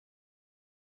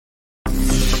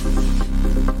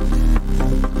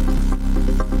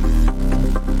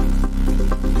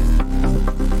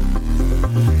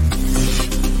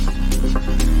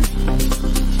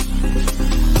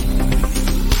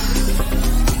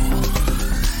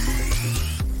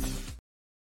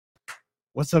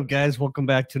What's up, guys? Welcome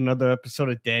back to another episode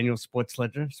of Daniel's Sports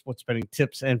Ledger, sports betting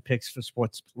tips and picks for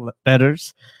sports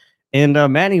bettors. And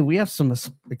Manny, we have some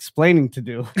explaining to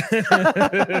do.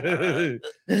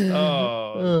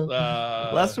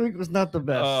 Last week was not the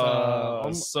best.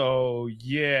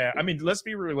 I mean, let's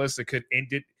be realistic.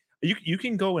 You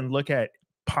can go and look at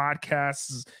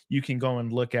podcasts. You can go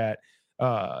and look at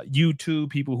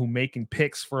YouTube, people who making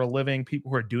picks for a living,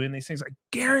 people who are doing these things. I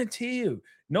guarantee you,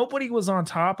 nobody was on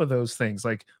top of those things.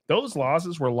 Like, those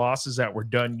losses were losses that were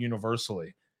done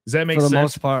universally. Does that make sense?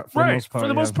 For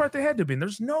the most part, they had to be. And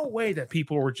there's no way that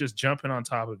people were just jumping on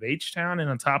top of H-Town and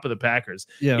on top of the Packers.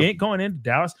 Yeah. It ain't going into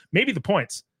Dallas. Maybe the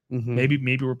points. Mhm. Maybe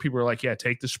where people are like, yeah,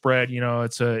 take the spread. You know,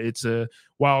 it's a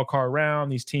wild card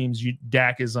round. These teams,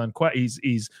 Dak is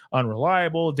he's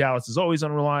unreliable. Dallas is always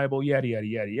unreliable. Yada yada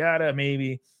yada yada.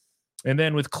 Maybe, and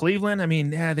then with Cleveland, I mean,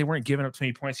 they weren't giving up too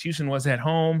many points. Houston was at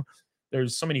home.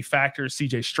 There's so many factors.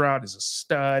 C.J. Stroud is a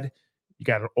stud. You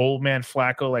got an old man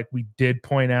Flacco, like we did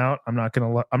point out. I'm not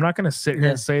gonna sit here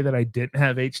and say that I didn't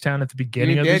have H-Town at the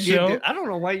beginning of the show. I don't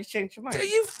know why you changed your mind.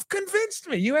 You've convinced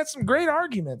me. You had some great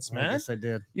arguments, man. Yes, I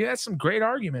did. You had some great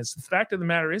arguments. The fact of the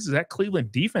matter is that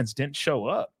Cleveland defense didn't show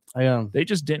up. They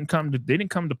just didn't come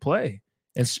to play.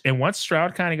 And once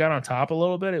Stroud kind of got on top a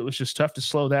little bit, it was just tough to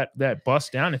slow that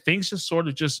bust down. And things just sort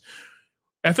of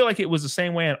I feel like it was the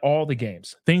same way in all the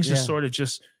games. Things just sort of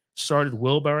started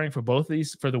wheelbarrowing for both of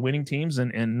these, for the winning teams,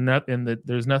 and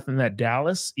there's nothing that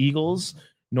Dallas, Eagles,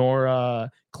 nor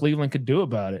Cleveland could do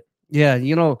about it. Yeah,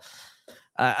 you know,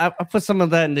 I put some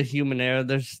of that into human error.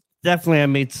 There's definitely I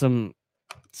made some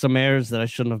errors that I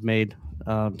shouldn't have made,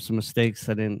 some mistakes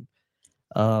I didn't.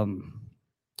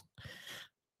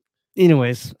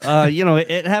 Anyways, you know,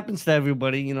 it happens to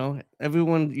everybody. You know,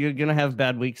 everyone. You're gonna have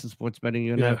bad weeks in sports betting.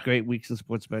 You're gonna have great weeks in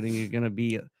sports betting. You're gonna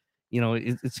be. You know,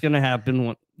 it's going to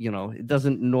happen. You know, it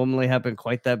doesn't normally happen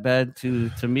quite that bad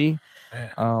to me,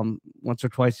 once or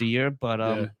twice a year.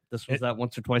 But this was that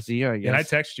once or twice a year, I guess. And I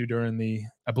texted you during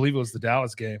I believe it was the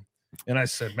Dallas game, and I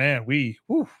said, "Man,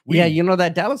 yeah, you know,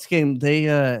 that Dallas game,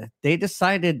 they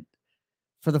decided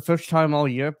for the first time all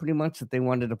year, pretty much, that they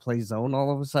wanted to play zone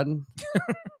all of a sudden,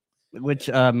 which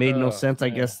made no sense. Man.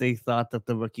 I guess they thought that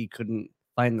the rookie couldn't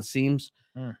find the seams,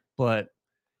 but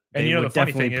and you know, the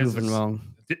funny thing is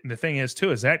wrong. The thing is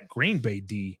too is that Green Bay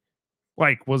D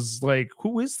was like,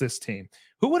 who is this team?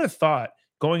 Who would have thought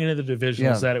going into the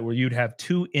divisionals that where you'd have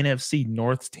two NFC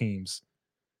North teams,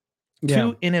 and the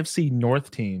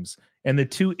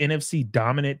two NFC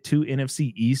dominant, two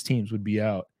NFC East teams would be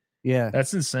out. Yeah,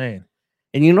 that's insane.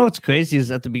 And you know what's crazy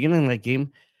is at the beginning of that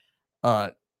game,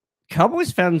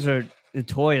 Cowboys fans are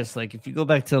notorious. Like, if you go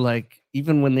back to like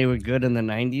even when they were good in the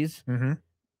 90s. Mm-hmm.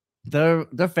 Their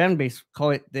fan base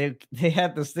call it. They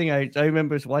had this thing. I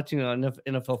remember watching on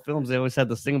NFL films. They always had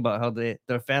this thing about how their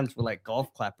fans were like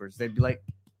golf clappers. They'd be like,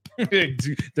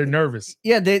 they're nervous.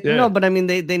 Yeah, no, but I mean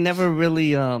they never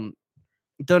really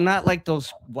they're not like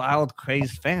those wild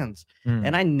crazed fans.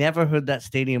 And I never heard that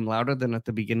stadium louder than at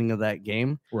the beginning of that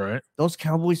game. Right. Those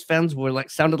Cowboys fans were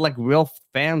sounded like real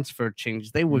fans for a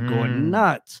change. They were going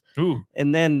nuts. Ooh.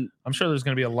 And then I'm sure there's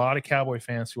going to be a lot of Cowboy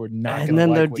fans who are not. And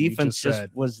then their defense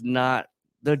was not.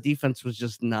 Their defense was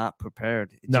just not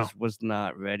prepared. It just was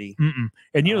not ready.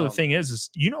 And you know the thing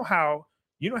is you know how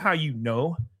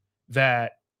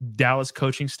that Dallas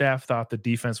coaching staff thought the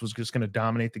defense was just going to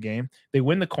dominate the game. They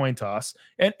win the coin toss,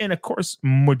 and of course,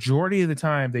 majority of the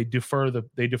time they defer the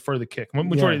kick.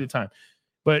 Majority of the time,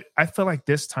 but I feel like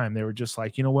this time they were just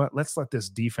like, you know what? Let's let this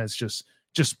defense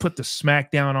just put the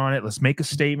smack down on it. Let's make a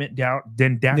statement down.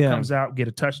 Then Dak comes out, get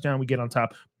a touchdown, we get on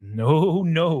top.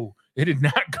 No, it did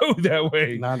not go that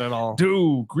way. Not at all.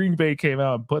 Dude, Green Bay came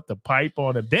out and put the pipe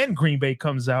on it. Then Green Bay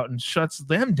comes out and shuts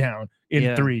them down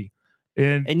in 3.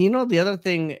 And you know the other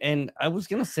thing, and I was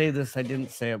gonna say this, I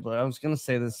didn't say it, but I was gonna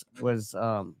say this was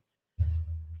the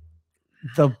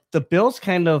Bills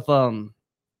kind of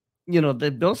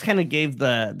the Bills kind of gave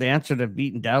the answer to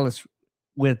beating Dallas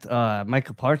with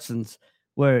Micah Parsons,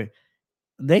 where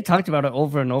they talked about it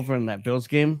over and over in that Bills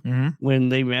game when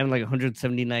they ran like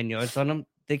 179 yards on them.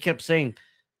 They kept saying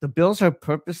the Bills are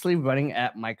purposely running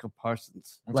at Micah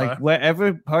Parsons. Okay. Like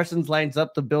wherever Parsons lines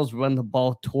up, the Bills run the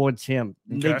ball towards him.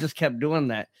 Okay. They just kept doing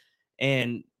that.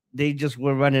 And they just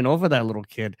were running over that little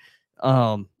kid.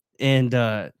 I mean,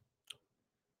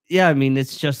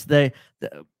 it's just they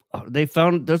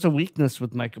found there's a weakness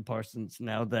with Micah Parsons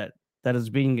now that is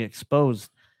being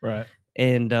exposed. Right.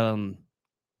 And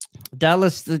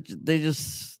Dallas,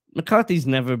 McCarthy's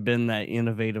never been that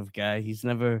innovative guy. He's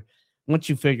never, once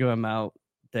you figure him out,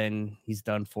 then he's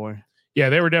done for. Yeah,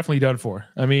 they were definitely done for.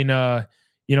 I mean,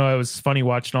 it was funny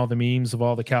watching all the memes of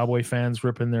all the Cowboy fans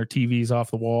ripping their TVs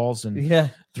off the walls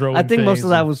and throwing. I think most of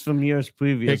that was from years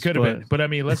previous. It could have been, but I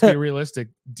mean, let's be realistic.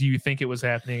 Do you think it was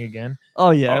happening again?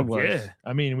 Oh yeah, it was. Yeah.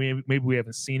 I mean, maybe we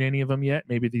haven't seen any of them yet.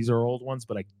 Maybe these are old ones,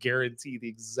 but I guarantee the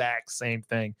exact same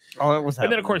thing. Oh, it was.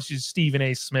 And then of course, Stephen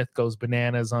A. Smith goes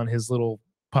bananas on his little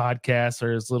podcast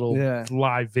or his little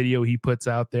live video he puts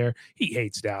out there. He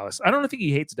hates Dallas. I don't think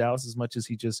he hates Dallas as much as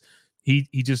he just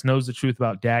knows the truth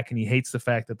about Dak, and he hates the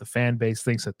fact that the fan base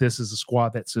thinks that this is a squad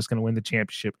that's just going to win the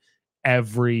championship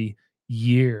every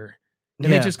year.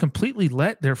 And they just completely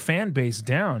let their fan base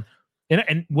down.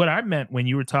 And what I meant when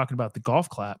you were talking about the golf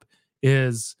clap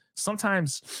is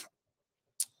sometimes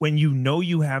when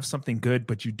you have something good,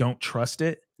 but you don't trust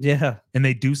it. Yeah. And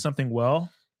they do something well,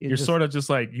 you're sort of just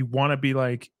like, you want to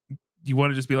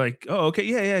just be like, oh, okay.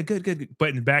 Yeah. Good. But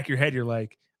in the back of your head, you're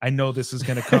like, I know this is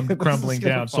going to come crumbling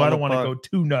down, so I don't want to go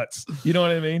too nuts. You know what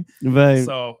I mean? Right.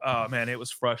 So, man, it was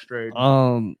frustrating.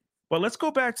 But let's go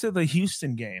back to the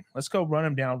Houston game. Let's go run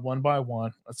them down one by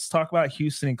one. Let's talk about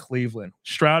Houston and Cleveland.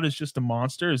 Stroud is just a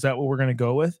monster. Is that what we're going to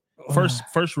go with?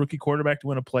 First rookie quarterback to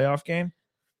win a playoff game?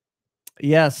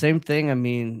 Yeah, same thing. I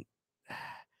mean,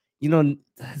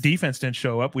 defense didn't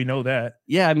show up. We know that.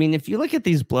 Yeah, I mean, if you look at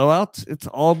these blowouts, it's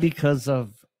all because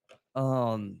of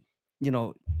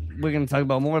we're going to talk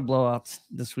about more blowouts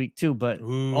this week too, but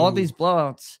all these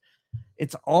blowouts,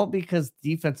 it's all because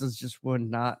defenses just were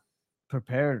not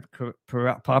prepared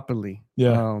properly.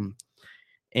 Yeah.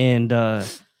 I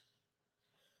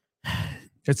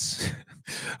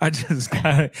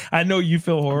know you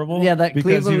feel horrible. Yeah, that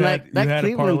because Cleveland, you had Cleveland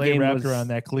a parlay game wrapped around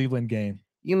that Cleveland game.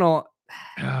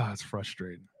 It's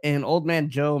frustrating. And old man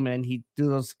Joe, man, he threw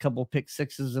those couple pick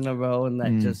sixes in a row, and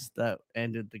that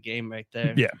ended the game right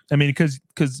there. Yeah, I mean, because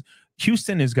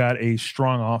Houston has got a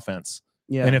strong offense.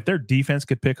 Yeah, and if their defense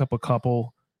could pick up a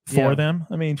couple for them,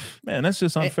 I mean, man, that's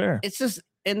just unfair. It's just,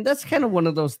 and that's kind of one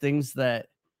of those things that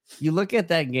you look at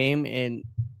that game and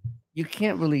you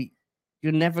can't really,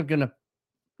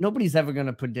 nobody's ever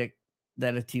gonna predict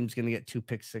that a team's going to get 2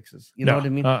 pick sixes. You know what I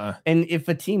mean? And if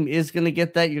a team is going to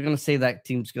get that, you're going to say that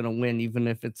team's going to win, even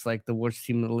if it's like the worst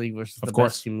team in the league versus the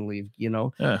best team in the league,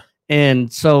 Yeah.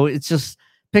 And so it's just,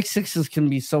 pick sixes can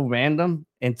be so random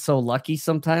and so lucky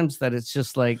sometimes that it's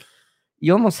just like,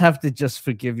 you almost have to just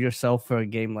forgive yourself for a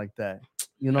game like that.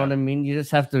 You know what I mean? You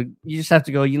just have to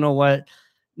go, you know what?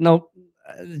 No,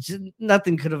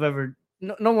 nothing could have ever,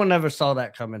 no one ever saw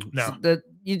that coming. No. That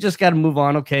you just got to move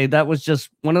on. Okay, that was just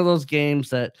one of those games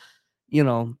that,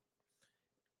 the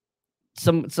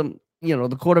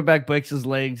quarterback breaks his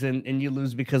legs and you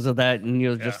lose because of that, and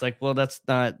you're just like, well, that's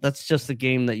just a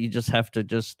game that you just have to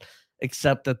just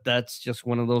accept that that's just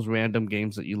one of those random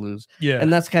games that you lose. Yeah,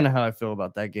 and that's kind of how I feel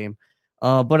about that game.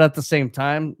 But at the same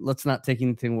time, let's not take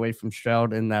anything away from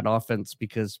Stroud in that offense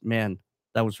because, man,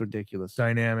 that was ridiculous.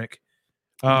 Dynamic.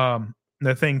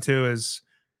 The thing too is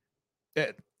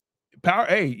power.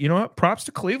 Hey, you know what? Props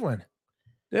to Cleveland.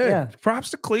 Yeah. Props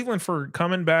to Cleveland for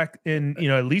coming back and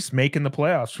at least making the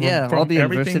playoffs. From all the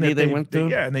everything adversity they went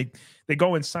through. And they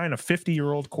go and sign a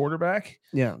 50-year-old quarterback.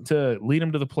 To lead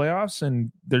them to the playoffs,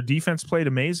 and their defense played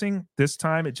amazing. This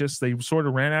time, they sort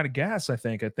of ran out of gas. I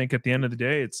think at the end of the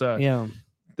day, it's the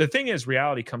thing is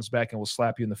reality comes back and will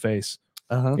slap you in the face.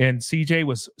 And CJ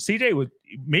was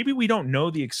maybe we don't know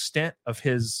the extent of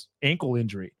his ankle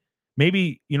injury.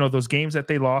 Maybe, those games that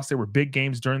they lost, they were big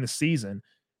games during the season,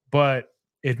 but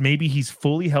if maybe he's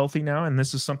fully healthy now, and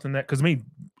this is something that, because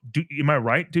am I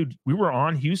right, dude? We were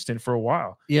on Houston for a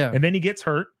while. Yeah. And then he gets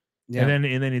hurt. Yeah. And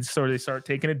then they start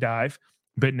taking a dive.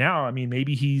 But now, I mean,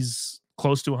 maybe he's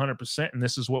close to 100%, and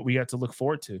this is what we got to look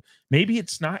forward to. Maybe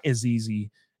it's not as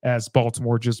easy as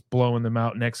Baltimore just blowing them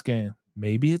out next game.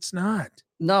 Maybe it's not.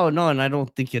 No, and I don't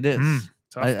think it is.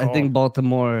 I think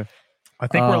Baltimore. I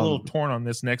think we're a little torn on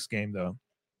this next game, though.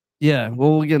 Yeah,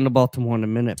 well, we'll get into Baltimore in a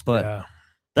minute, but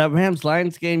that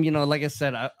Rams-Lions game, like I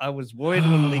said, I was worried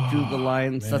when they drew the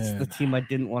Lions. Man. That's the team I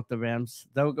didn't want, the Rams.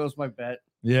 There goes my bet.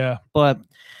 Yeah, but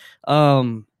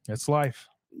it's life.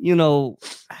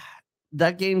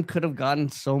 That game could have gone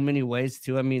so many ways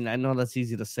too. I mean, I know that's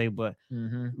easy to say, but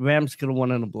Rams could have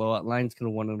won in a blowout. Lions could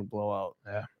have won in a blowout.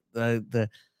 Yeah.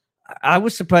 I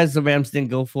was surprised the Rams didn't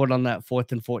go for it on that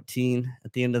 4th and 14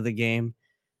 at the end of the game.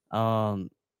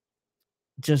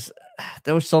 Just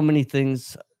there were so many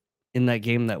things in that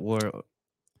game that were.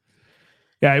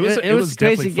 Yeah, it was a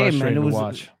crazy game, man.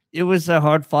 It was a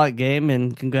hard fought game,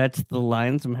 and congrats to the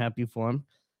Lions. I'm happy for them.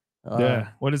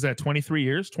 What is that? 23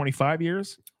 years? 25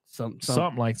 years?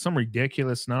 Something like some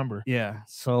ridiculous number. Yeah.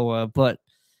 So, but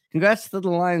congrats to the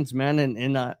Lions, man,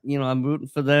 and I'm rooting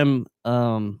for them.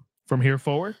 From here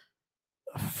forward.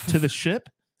 to the ship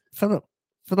for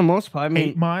the most part. I mean,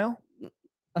 8 Mile.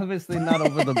 Obviously not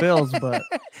over the Bills, but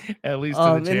at least to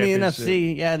the in the championship.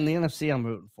 NFC, in the NFC, I'm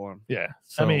rooting for them. Yeah,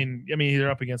 So, I mean,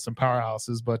 they're up against some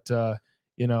powerhouses, but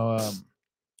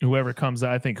whoever comes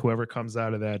out, I think whoever comes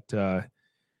out of that,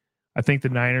 I think the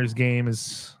Niners game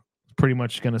is pretty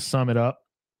much going to sum it up.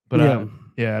 But I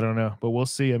don't know, but we'll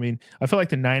see. I mean, I feel like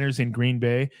the Niners in Green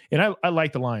Bay, and I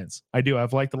like the Lions. I do.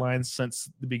 I've liked the Lions since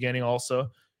the beginning,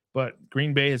 also. But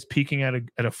Green Bay is peaking at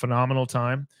a phenomenal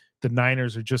time. The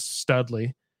Niners are just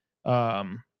studly.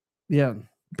 But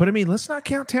I mean, let's not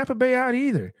count Tampa Bay out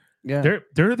either. Yeah,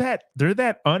 they're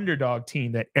that underdog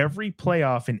team that every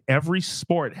playoff in every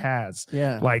sport has.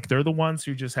 Yeah, like they're the ones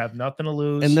who just have nothing to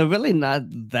lose, and they're really not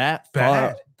that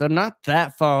bad. far. They're not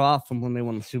that far off from when they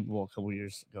won the Super Bowl a couple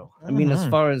years ago. I mean, as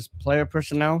far as player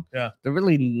personnel, they're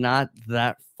really not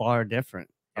that far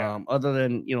different. Other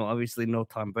than obviously no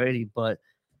Tom Brady, but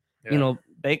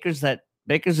Baker's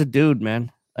a dude,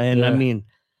 man. And I mean,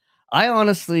 I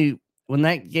honestly, when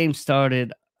that game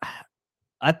started,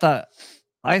 I thought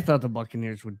the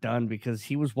Buccaneers were done because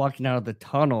he was walking out of the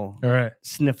tunnel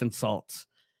sniffing salts.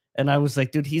 And I was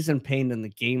like, dude, he's in pain and the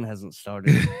game hasn't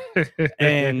started.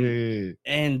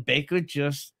 and Baker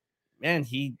just, man,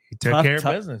 he took care of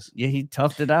business. Yeah, he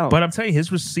toughed it out. But I'm telling you,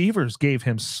 his receivers gave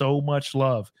him so much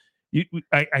love.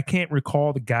 I can't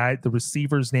recall the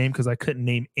receiver's name because I couldn't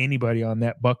name anybody on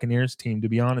that Buccaneers team, to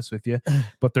be honest with you.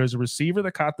 But there's a receiver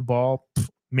that caught the ball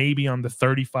maybe on the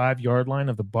 35-yard line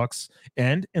of the Bucs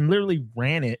end and literally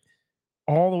ran it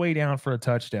all the way down for a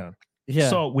touchdown. Yeah.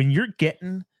 So when you're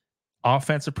getting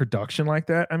offensive production like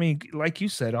that, I mean, like you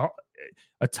said, a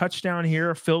touchdown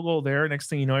here, a field goal there, next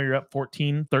thing you know, you're up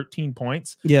 14, 13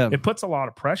 points. Yeah. It puts a lot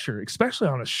of pressure, especially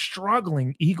on a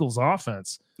struggling Eagles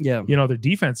offense. Yeah. Their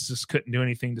defense just couldn't do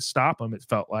anything to stop them, it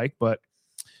felt like. But,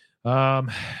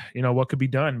 what could be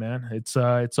done, man? It's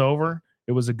over.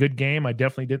 It was a good game. I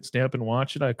definitely didn't stay up and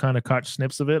watch it. I kind of caught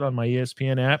snips of it on my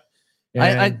ESPN app.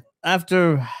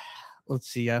 After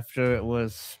it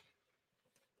was,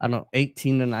 I don't know,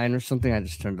 18-9 or something, I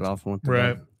just turned it off and went to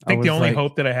bed. I think the only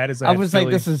hope that I had is I was like,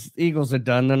 this is Eagles are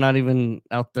done. They're not even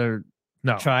out there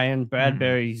trying.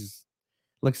 Bradbury's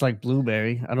looks like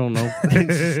Blueberry. I don't know.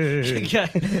 It's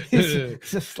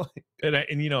just like, and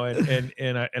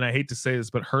I hate to say this,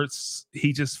 but Hurts,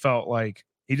 he just felt like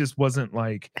he just wasn't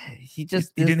like he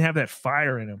didn't have that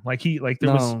fire in him. Like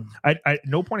there was I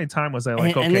no point in time was I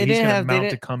like, okay, he's gonna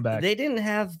mount a comeback. They didn't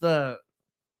have they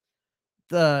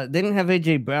didn't have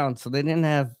AJ Brown, so they didn't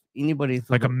have anybody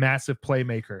like a massive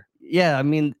playmaker. Yeah, I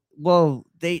mean, well,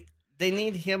 they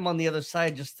need him on the other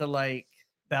side just to like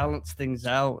balance things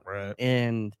out. Right.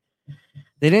 And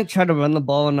they didn't try to run the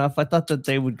ball enough. I thought that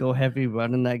they would go heavy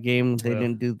run in that game. They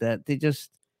didn't do that. They just,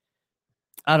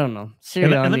 I don't know.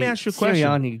 Sirianni, and let me ask you a question.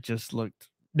 Sirianni just looked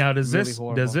now. Does really this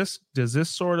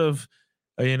sort of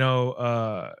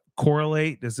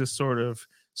correlate? Does this sort of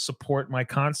support my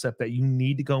concept that you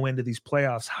need to go into these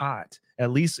playoffs hot,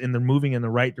 at least in the moving in the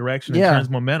right direction in terms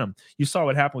of momentum? You saw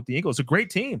what happened with the Eagles. A great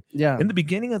team in the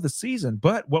beginning of the season.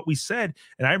 But what we said,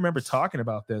 and I remember talking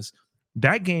about this,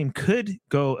 that game could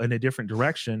go in a different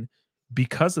direction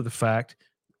because of the fact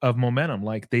of momentum.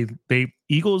 Like they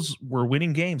Eagles were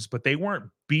winning games, but they weren't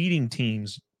beating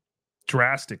teams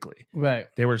drastically. Right.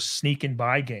 They were sneaking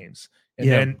by games.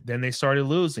 And then they started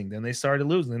losing. Then they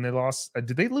lost.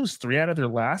 Did they lose 3 out of their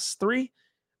last 3?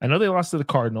 I know they lost to the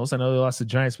Cardinals. I know they lost to the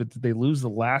Giants, but did they lose the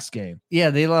last game?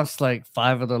 Yeah, they lost like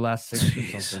 5 of their last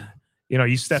 6 or something.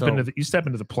 You step into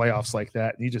the playoffs like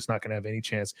that, and you're just not going to have any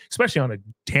chance, especially on a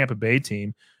Tampa Bay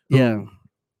team.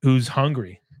 Who's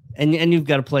hungry, and you've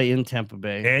got to play in Tampa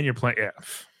Bay, and you're playing.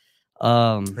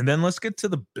 And then let's get to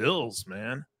the Bills,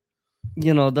 man.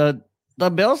 The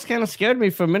Bills kind of scared me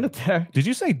for a minute there. Did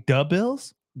you say the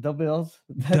Bills? The Bills.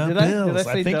 Did I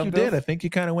say think you did. I think you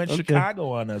kind of went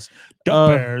Chicago on us. The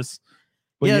Bears.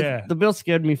 But the Bills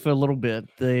scared me for a little bit.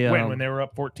 When they were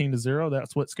up 14-0,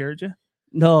 that's what scared you?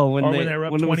 No, when they were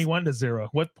up 21-0.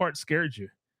 What part scared you?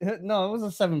 No, it was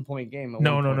a 7-point game.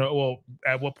 No. Well,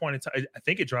 at what point in time? I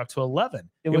think it dropped to 11.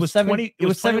 It was 20. It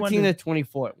was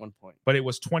 17-24 at one point. But it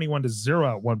was 21-0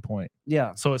 at one point.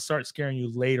 Yeah. So it starts scaring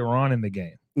you later on in the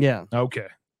game. Yeah. Okay.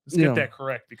 Let's get that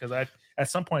correct, because at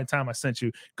some point in time I sent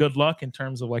you good luck in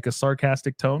terms of like a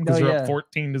sarcastic tone because you're up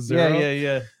 14-0.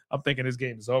 Yeah. I'm thinking this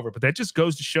game is over, but that just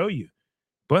goes to show you.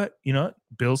 But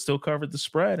Bills still covered the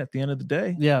spread at the end of the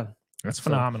day. Yeah. That's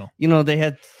phenomenal. They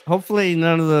had, hopefully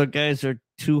none of the guys are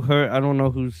too hurt. I don't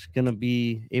know who's going to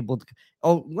be able to.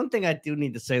 Oh, one thing I do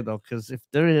need to say, though, because if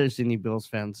there is any Bills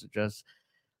fans,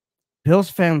 Bills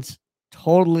fans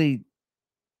totally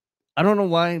I don't know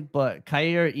why, but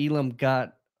Kaiir Elam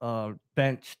got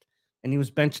benched, and he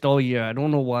was benched all year. I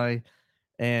don't know why,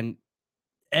 and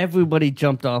everybody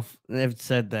jumped off and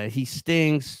said that he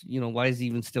stinks. Why is he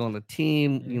even still on the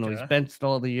team? He's Okay. benched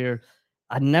all the year.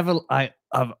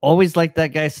 I've always liked that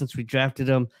guy since we drafted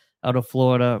him out of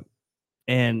Florida,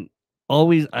 and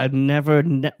I've never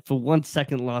for 1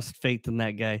 second lost faith in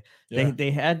that guy. Yeah.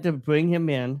 They had to bring him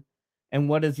in, and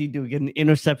what does he do? Get an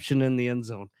interception in the end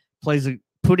zone. Plays a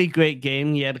pretty great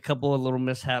game. He had a couple of little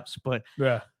mishaps, but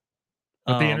Yeah.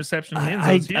 But the interception in the end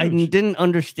I zone is huge. didn't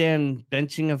understand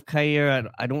benching of Kaiir.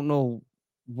 I don't know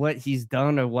what he's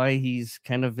done or why he's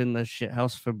kind of in the shit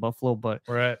house for Buffalo, but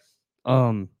Right.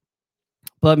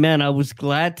 but man, I was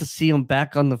glad to see him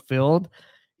back on the field,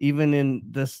 even in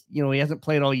this. He hasn't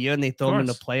played all year, and they throw him in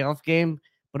a playoff game.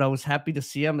 But I was happy to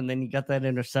see him, and then he got that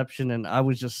interception, and I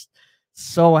was just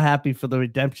so happy for the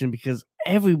redemption because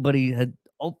everybody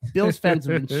Bills fans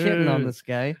have been shitting on this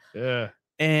guy. Yeah,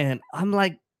 and I'm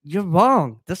like, you're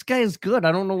wrong. This guy is good.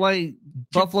 I don't know why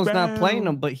Buffalo's not playing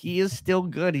him, but he is still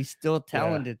good. He's still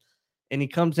talented, and he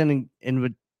comes in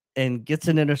and gets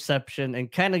an interception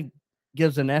and kind of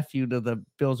gives an FU to the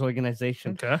Bills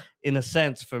organization in a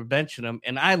sense for benching him.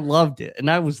 And I loved it.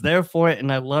 And I was there for it.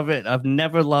 And I love it. I've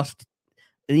never lost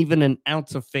even an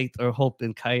ounce of faith or hope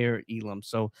in Kaiir Elam.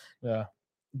 So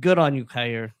good on you,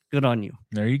 Kaiir. Good on you.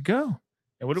 There you go.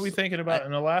 And what are we thinking about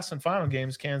in the last and final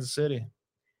games, Kansas City?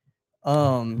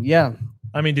 Yeah.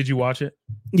 I mean, did you watch it?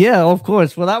 Yeah, of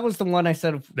course. Well, that was the one I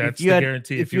said. That's the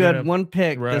guarantee. If you had one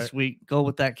pick this week, go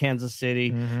with that Kansas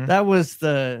City. Mm-hmm. That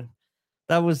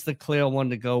was the clear one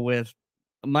to go with.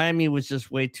 Miami was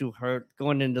just way too hurt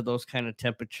going into those kind of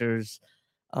temperatures.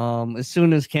 As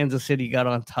soon as Kansas City got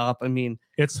on top, I mean,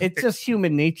 it's just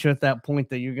human nature at that point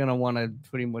that you're gonna want to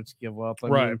pretty much give up. I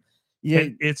mean, yeah,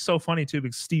 it's so funny too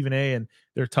because Stephen A. and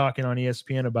they're talking on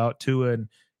ESPN about Tua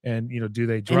and do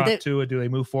they drop Tua? Do they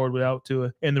move forward without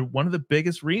Tua? And one of the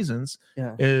biggest reasons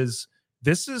is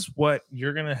this is what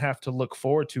you're gonna have to look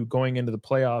forward to going into the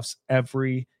playoffs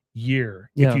every year.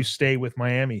 If you stay with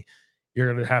Miami,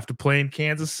 you're going to have to play in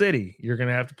Kansas City. You're going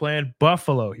to have to play in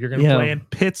Buffalo. You're going to play in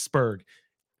Pittsburgh.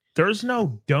 There's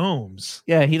no domes.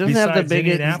 Yeah, he doesn't have the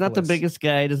biggest. He's not the biggest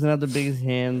guy. He doesn't have the biggest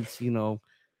hands,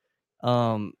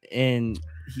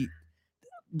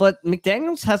 But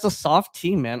McDaniels has a soft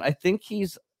team, man. I think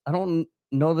I don't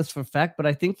know this for a fact, but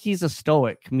I think he's a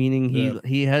stoic, meaning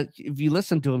he has. If you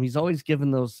listen to him, he's always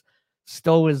given those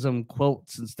stoicism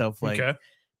quotes and stuff like.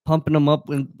 Pumping him up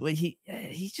when he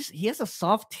has a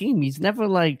soft team. He's never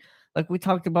like we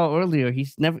talked about earlier. He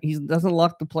doesn't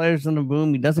lock the players in the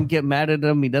room. He doesn't get mad at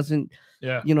them. He doesn't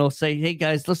say, hey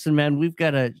guys, listen, man, we've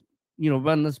got to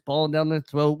run this ball down their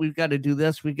throat. We've got to do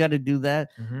this. We've got to do that.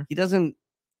 Mm-hmm. He doesn't.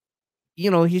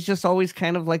 He's just always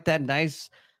kind of like that nice,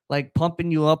 like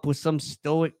pumping you up with some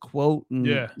stoic quote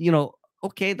and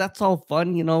okay, that's all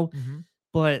fun, mm-hmm.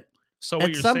 but so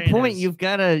at some point you've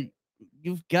got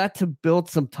to build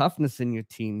some toughness in your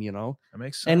team, That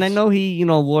makes sense. And I know he,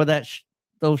 wore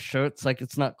those shirts like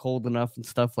it's not cold enough and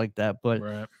stuff like that,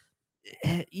 but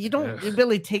you don't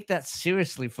really take that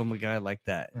seriously from a guy like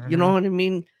that. Mm-hmm. You know what I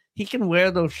mean? He can wear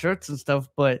those shirts and stuff,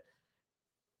 but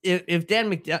if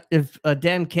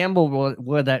Dan Campbell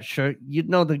wore that shirt, you'd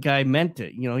know the guy meant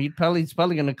it. He's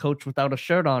probably going to coach without a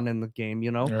shirt on in the game.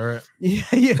 All right. With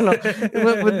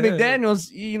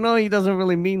McDaniels, he doesn't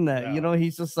really mean that. No.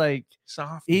 He's just like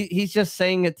soft. He's just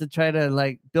saying it to try to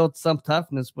like build some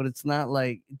toughness, but it's not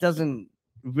like it doesn't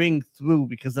ring through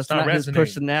because that's not his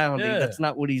personality. Yeah. That's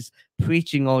not what he's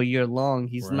preaching all year long.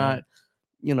 He's not,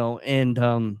 and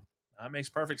that makes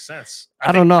perfect sense.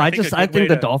 I don't know. I think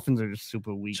the Dolphins are just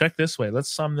super weak. Check this way.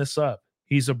 Let's sum this up.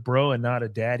 He's a bro and not a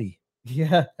daddy.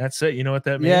 Yeah. That's it. You know what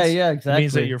that means? Yeah, exactly. It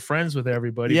means that you're friends with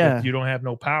everybody, but you don't have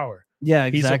no power. Yeah,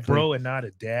 exactly. He's a bro and not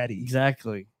a daddy.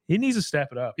 Exactly. He needs to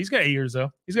step it up. He's got years,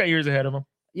 though. He's got years ahead of him.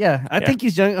 Yeah, I think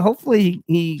he's young. Hopefully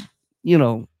he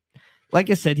like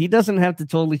I said, he doesn't have to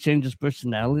totally change his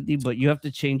personality, but you have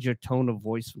to change your tone of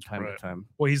voice from time to time.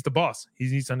 Well, he's the boss. He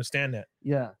needs to understand that.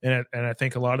 Yeah. And I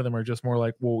think a lot of them are just more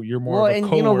like, well, you're more of a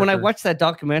coworker. And when I watched that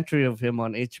documentary of him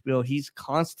on HBO,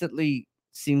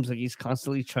 seems like he's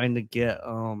constantly trying to get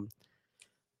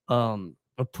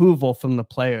approval from the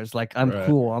players. Like, I'm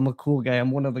cool. I'm a cool guy.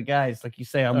 I'm one of the guys. Like you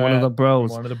say, I'm one of the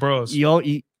bros. One of the bros.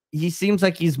 He seems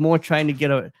like he's more trying to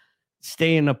get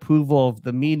stay in approval of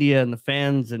the media and the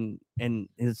fans and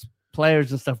his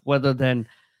players and stuff, rather than,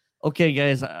 okay,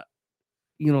 guys, at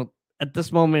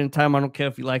this moment in time, I don't care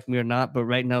if you like me or not, but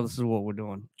right now this is what we're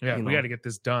doing. Yeah, we got to get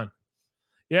this done.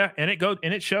 Yeah, and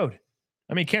it showed.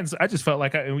 I mean, Kansas. I just felt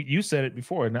like you said it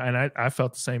before, and I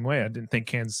felt the same way. I didn't think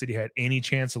Kansas City had any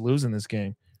chance of losing this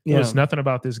game. There was nothing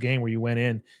about this game where you went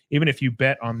in, even if you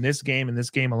bet on this game and this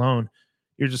game alone,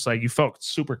 you're just like you felt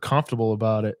super comfortable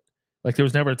about it. Like there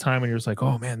was never a time when you're just like,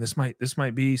 oh man, this might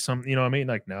be some, you know what I mean?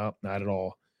 Like, no, not at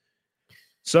all.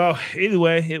 So either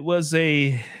way, it was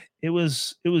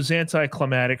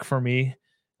anticlimactic for me.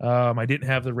 I didn't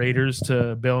have the Raiders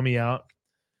to bail me out,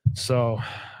 so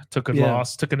took a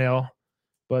loss, took an L.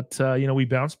 But we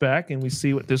bounce back and we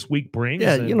see what this week brings.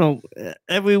 Yeah,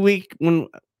 every week when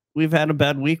we've had a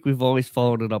bad week, we've always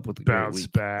followed it up with a bounce great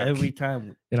week. Back every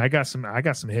time. And I got some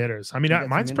hitters. I mean,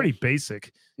 mine's pretty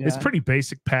basic. Yeah. It's pretty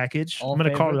basic package. I'm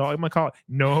gonna call it.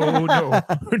 No.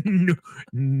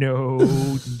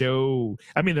 No.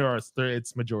 I mean,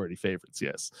 it's majority favorites,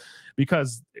 yes,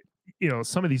 because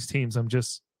some of these teams, I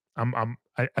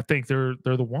think they're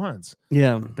the ones.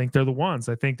 Yeah, I think they're the ones.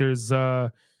 I think there's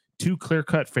two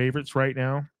clear-cut favorites right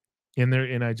now in there,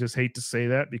 and I just hate to say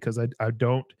that because I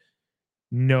don't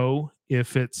know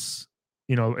if it's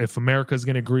if America's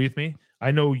going to agree with me.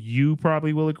 I know you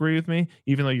probably will agree with me,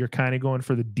 even though you're kind of going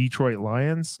for the Detroit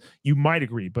Lions. You might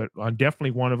agree, but on definitely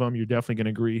one of them, you're definitely going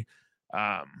to agree.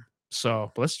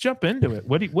 So let's jump into it.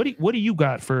 What do you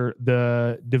got for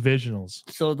the divisionals?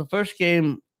 So the first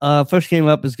game up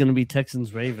is going to be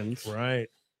Texans Ravens. Right.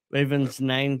 Ravens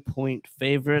 9-point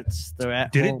favorites. They're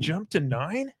at Did home. It jump to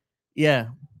 9? Yeah.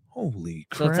 Holy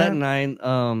crap. So it's at 9.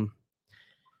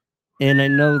 And I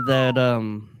know that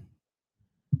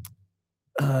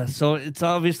so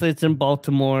it's in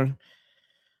Baltimore.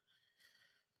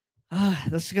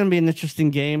 This is going to be an interesting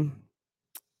game.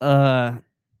 I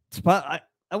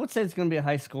would say it's going to be a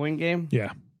high scoring game.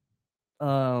 Yeah.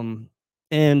 And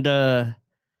I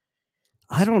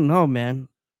don't know, man.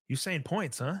 You saying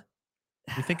points, huh?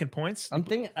 You thinking points? I'm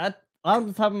thinking on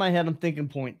the top of my head, I'm thinking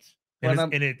points. I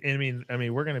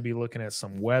mean, we're going to be looking at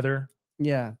some weather.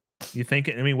 Yeah. You think?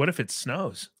 I mean, what if it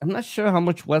snows? I'm not sure how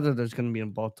much weather there's going to be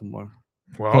in Baltimore.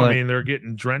 Well, I mean, they're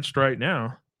getting drenched right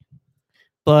now.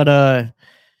 But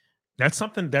that's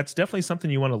definitely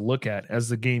something you want to look at as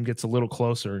the game gets a little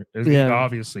closer. Yeah.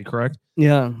 Obviously, correct?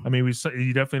 Yeah. I mean,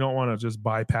 you definitely don't want to just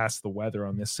bypass the weather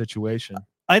on this situation.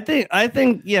 I think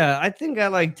I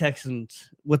like Texans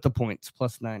with the points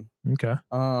 +9. Okay.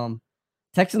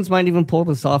 Texans might even pull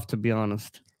this off, to be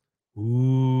honest.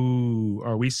 Ooh,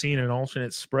 are we seeing an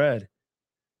alternate spread?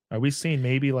 Are we seeing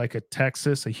maybe like a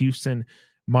Texas, a Houston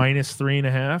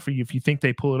 -3.5? Or if you think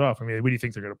they pull it off, I mean, what do you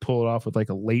think they're going to pull it off with, like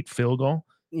a late field goal?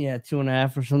 Yeah,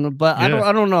 2.5 or something. But yeah.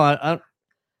 I don't know.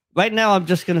 Right now, I'm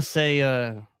just gonna say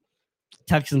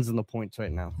Texans in the points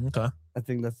right now. Okay. I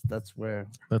think that's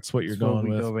what you're going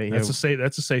with. Right that's here.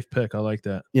 a safe pick. I like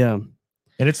that. Yeah.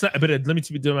 And it's not, but let me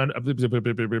be doing.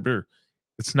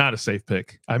 It's not a safe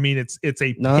pick. I mean, it's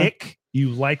a pick. You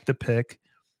like the pick.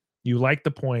 You like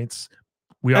the points.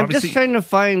 I'm just trying to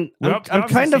find. I'm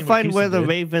trying to find where the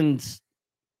Ravens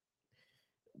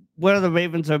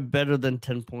are better than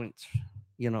 10 points.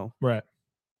 Right.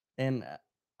 And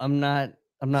I'm not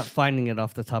finding it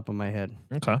off the top of my head.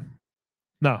 Okay.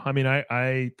 No, I mean,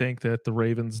 I think that the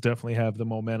Ravens definitely have the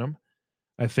momentum.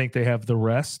 I think they have the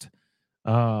rest.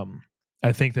 I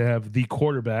think they have the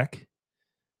quarterback.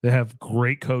 They have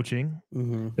great coaching.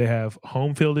 Mm-hmm. They have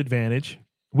home field advantage,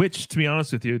 which, to be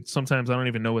honest with you, sometimes I don't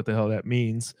even know what the hell that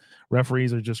means.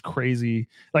 Referees are just crazy.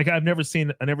 Like I never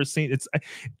seen it's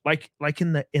like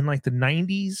in the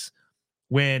 90s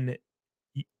when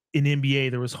in NBA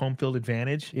there was home field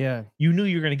advantage. Yeah. You knew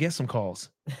you were going to get some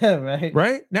calls.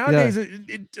 Right? Nowadays,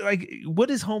 like what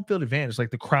is home field advantage?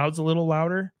 Like the crowd's a little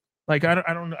louder. Like I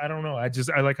don't know.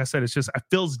 Like I said, it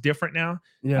feels different now.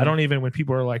 Yeah. I don't even when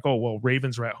people are like, oh well,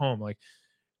 Ravens are at home. Like,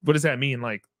 what does that mean?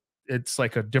 Like, it's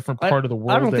like a different part of the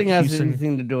world. I don't think it has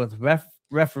anything to do with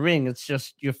refereeing. It's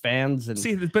just your fans and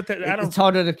it's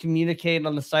harder to communicate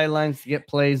on the sidelines to get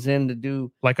plays in to do.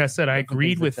 Like I said, I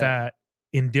agreed with that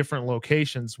in different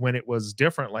locations when it was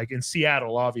different. Like in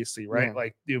Seattle, obviously, right? Yeah.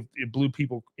 Like it blew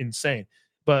people insane.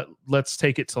 But let's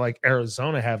take it to like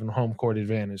Arizona having home court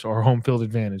advantage or home field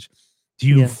advantage. Do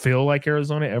you feel like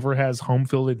Arizona ever has home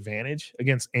field advantage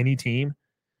against any team?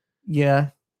 Yeah.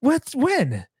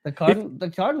 When? The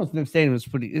Cardinals' new stadium is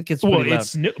it gets pretty loud.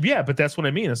 It's new, yeah, but that's what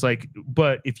I mean. It's like,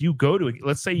 but if you go to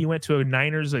let's say you went to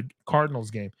a Cardinals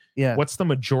game, what's the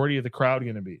majority of the crowd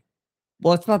going to be?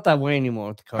 Well, it's not that way anymore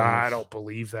with the Cardinals. I don't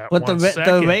believe that. But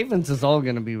the Ravens is all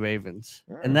going to be Ravens,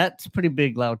 and that's a pretty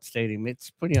big, loud stadium.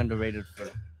 It's pretty underrated for.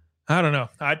 I don't know.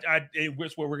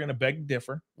 It's where we're going to beg to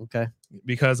differ. Okay.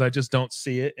 Because I just don't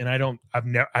see it, and I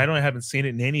haven't seen it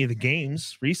in any of the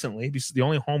games recently. Because the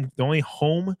only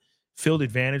home field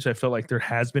advantage I felt like there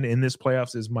has been in this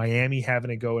playoffs is Miami having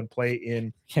to go and play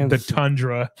in Kansas the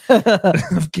tundra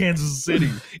of Kansas City.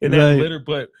 And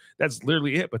but that's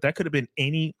literally it. But that could have been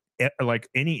any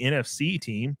NFC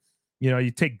team.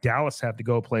 You take Dallas have to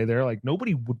go play there. Like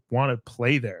nobody would want to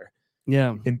play there.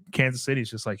 Yeah. And Kansas City is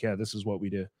just like, yeah, this is what we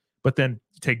do. But then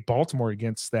take Baltimore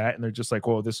against that, and they're just like,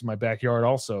 well, this is my backyard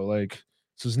also. Like,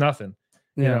 this is nothing.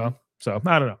 Yeah. So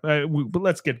I don't know. But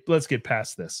let's get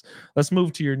past this. Let's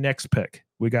move to your next pick.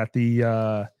 We got the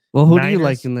well, who Niners. do you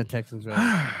like in the Texans? Right?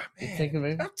 I'm taking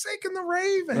the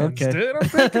Ravens, okay.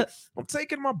 dude. I'm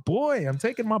taking my boy. I'm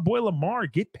taking my boy Lamar.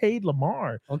 Get paid,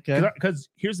 Lamar. Okay. Because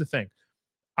here's the thing.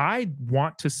 I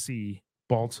want to see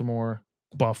Baltimore,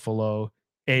 Buffalo,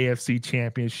 AFC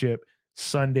Championship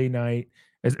Sunday night.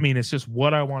 I mean, it's just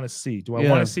what I want to see. Do I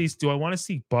want to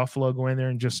see Buffalo go in there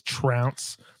and just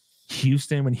trounce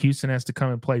Houston when Houston has to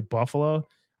come and play Buffalo?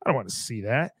 I don't want to see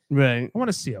that. Right. I want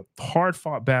to see a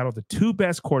hard-fought battle, the two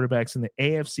best quarterbacks in the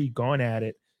AFC going at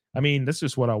it. I mean, that's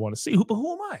just what I want to see. But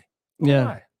who am I? Who am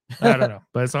I? I don't know.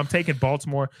 But so I'm taking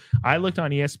Baltimore. I looked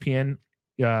on ESPN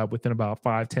within about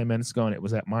 5-10 minutes ago, and it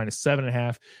was at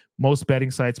 -7.5. Most betting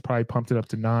sites probably pumped it up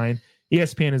to 9.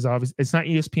 ESPN is obvious. It's not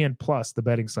ESPN Plus, the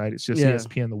betting site. It's just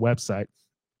ESPN, the website.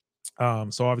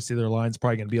 So obviously their line's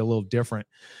probably going to be a little different.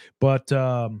 But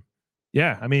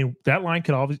yeah, I mean, that line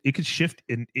could shift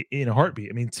in a heartbeat.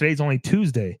 I mean, today's only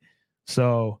Tuesday,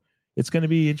 so it's going to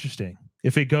be interesting.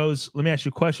 If it goes, let me ask you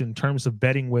a question in terms of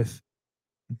betting with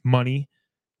money,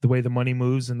 the way the money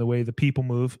moves and the way the people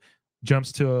move,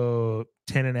 jumps to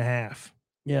 10.5.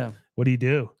 Yeah. What do you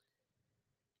do?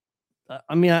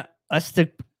 I mean, I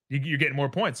stick. You're getting more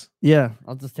points. Yeah,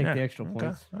 I'll just take the extra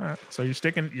points. All right. So you're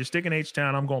sticking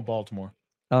H-Town. I'm going Baltimore.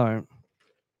 All right.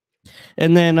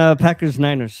 And then Packers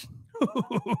Niners.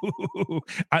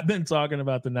 I've been talking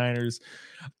about the Niners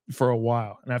for a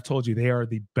while, and I've told you they are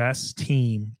the best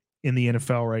team in the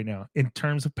NFL right now in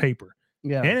terms of paper.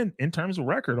 Yeah. And in terms of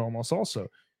record almost also.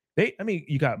 You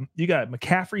got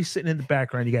McCaffrey sitting in the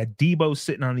background. You got Debo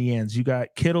sitting on the ends. You got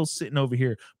Kittle sitting over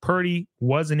here. Purdy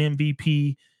was an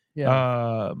MVP.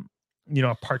 Yeah.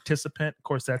 A participant. Of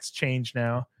course, that's changed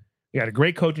now. You got a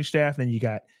great coaching staff, and you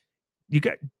got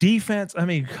defense. I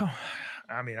mean,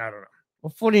 I don't know.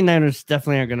 Well, 49ers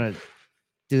definitely are gonna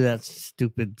do that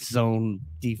stupid zone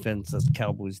defense that the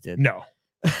Cowboys did. No.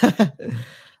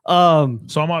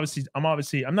 So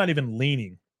I'm not even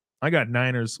leaning. I got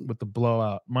Niners with the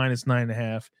blowout,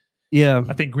 -9.5. Yeah.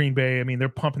 I think Green Bay, I mean, they're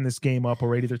pumping this game up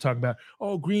already. They're talking about,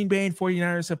 Green Bay and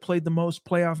 49ers have played the most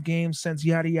playoff games since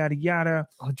yada, yada, yada.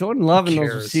 Jordan Love and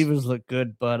those receivers look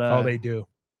good, but they do.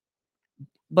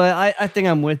 But I think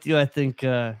I'm with you. I think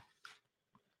the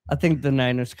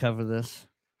Niners cover this.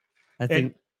 I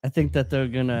think that they're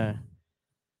gonna,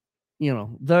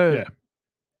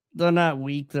 they're not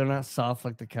weak. They're not soft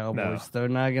like the Cowboys. No. They're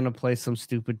not going to play some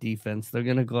stupid defense. They're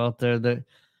going to go out there.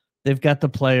 They've got the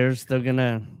players.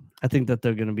 I think that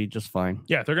they're going to be just fine.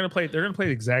 Yeah, they're going to play the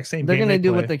exact same they're game. They're going to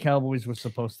do what the Cowboys were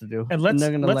supposed to do. And let's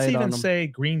even say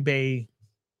Green Bay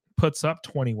puts up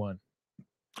 21.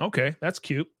 Okay, that's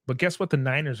cute. But guess what the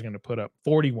Niners are going to put up?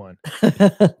 41. You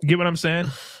get what I'm saying?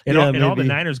 And, all the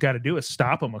Niners got to do is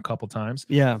stop them a couple times.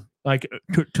 Yeah. Like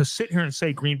to sit here and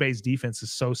say Green Bay's defense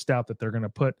is so stout that they're going to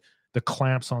put the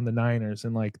clamps on the Niners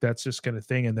and like that's just going to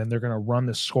thing. And then they're going to run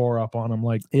the score up on them.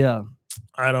 Like, yeah,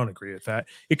 I don't agree with that.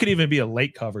 It could even be a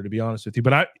late cover, to be honest with you.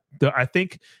 But I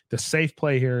think the safe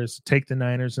play here is to take the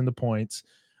Niners and the points,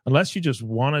 unless you just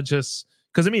want to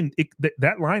because I mean,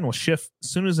 that line will shift as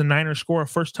soon as the Niners score a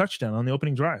first touchdown on the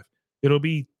opening drive. It'll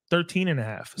be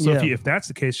 13.5. So if that's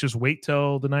the case, just wait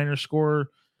till the Niners score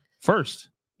first.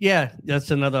 Yeah,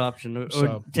 that's another option. Or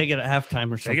take it at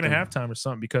halftime or something. Take it at halftime or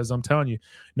something, because I'm telling you,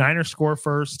 Niners score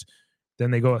first, then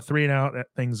they go a 3-and-out. That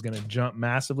thing's going to jump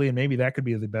massively, and maybe that could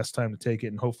be the best time to take it.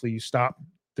 And hopefully, you stop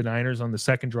the Niners on the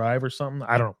second drive or something.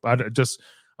 I don't know.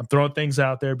 I'm throwing things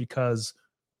out there because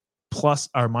plus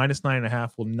our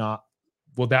 -9.5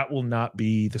 will not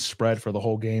be the spread for the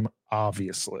whole game,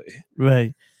 obviously.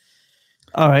 Right.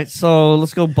 All right, so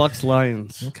let's go Bucks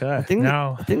Lions. Okay. I think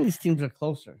these teams are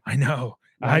closer. I know.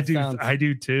 I do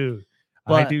too.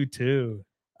 But, I do too.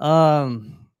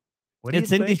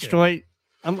 It's in Detroit.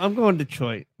 I'm going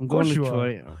Detroit. I'm going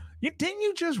Detroit. Didn't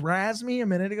you just razz me a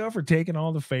minute ago for taking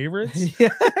all the favorites?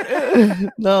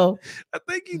 No. I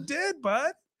think you did,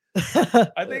 bud.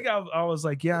 I think I was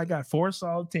like, yeah, I got 4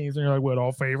 solid teams. And you're like, what,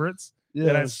 all favorites? Yeah.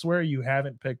 And I swear you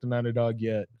haven't picked an underdog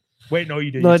yet. Wait, no, you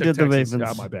did. No, you I did the Ravens.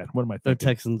 Oh, my bad. What am I thinking? The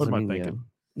Texans. What am I thinking?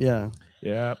 Yeah.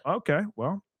 Yeah. Okay.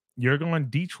 Well, you're going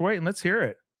Detroit, and let's hear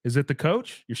it. Is it the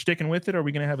coach? You're sticking with it? Are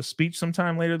we going to have a speech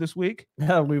sometime later this week?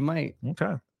 Yeah, we might.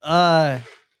 Okay.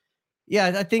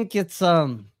 Yeah, I think it's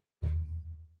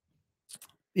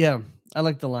yeah, I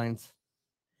like the Lions.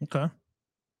 Okay.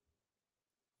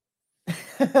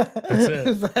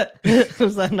 That's it.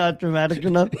 Was that not dramatic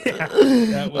enough? Yeah,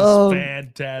 that was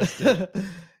fantastic.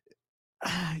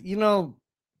 You know,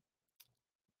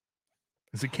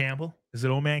 is it Campbell? Is it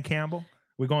old man Campbell?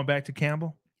 We're going back to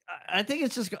Campbell? I think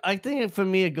it's just. I think for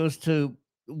me, it goes to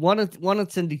one.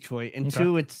 It's in Detroit, and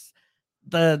two, it's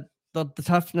the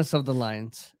toughness of the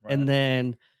Lions, and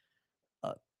then,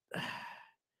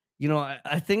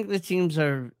 I think the teams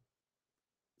are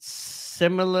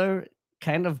similar,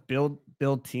 kind of build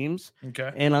teams.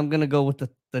 Okay, and I'm gonna go with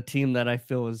the team that I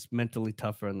feel is mentally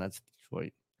tougher, and that's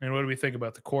Detroit. And what do we think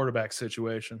about the quarterback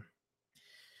situation?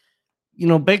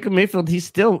 Baker Mayfield, he's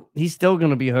still going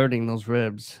to be hurting those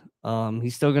ribs.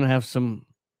 He's still going to have some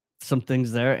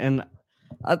things there, and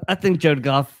I think Jared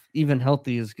Goff, even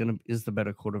healthy, is the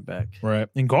better quarterback. Right,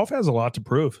 and Goff has a lot to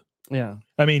prove. Yeah,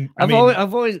 I mean, I've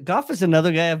always Goff is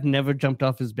another guy I've never jumped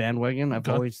off his bandwagon. I've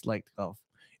always liked Goff,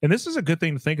 and this is a good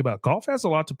thing to think about. Goff has a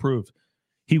lot to prove.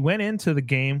 He went into the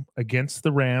game against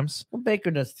the Rams. Well, Baker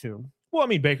does too. Well, I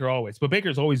mean, Baker always, but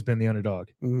Baker's always been the underdog.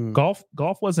 Mm-hmm.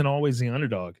 Goff wasn't always the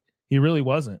underdog. He really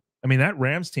wasn't. I mean, that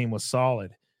Rams team was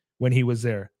solid when he was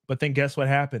there. But then guess what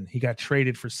happened? He got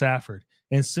traded for Stafford.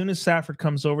 And as soon as Stafford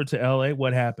comes over to LA,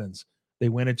 what happens? They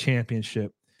win a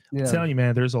championship. Yeah. I'm telling you,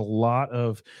 man, there's a lot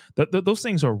of those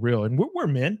things are real. And we're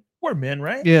men. We're men,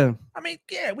 right? Yeah. I mean,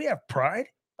 yeah, we have pride.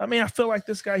 I mean, I feel like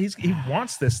this guy, he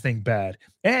wants this thing bad.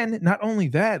 And not only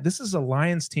that, this is a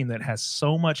Lions team that has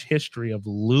so much history of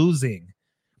losing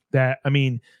that, I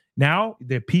mean, now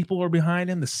the people are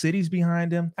behind him, the city's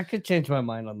behind him. I could change my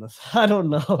mind on this. I don't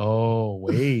know. Oh,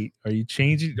 wait. Are you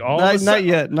changing? Not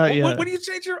yet. Not yet. What do you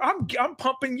change your? I'm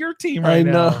pumping your team right now.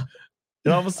 I know.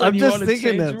 And all of a sudden, you want to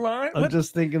change your mind? I'm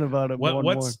just thinking about it.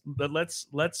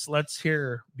 Let's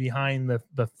hear behind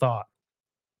the thought.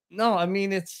 No, I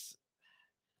mean it's.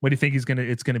 What do you think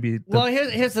it's gonna be? Well,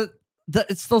 here's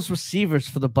it's those receivers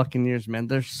for the Buccaneers, man.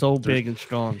 They're so big and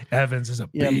strong. Evans is a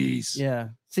beast. Yeah.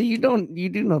 See, you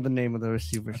do know the name of the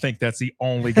receivers. I think that's the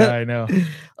only guy I know.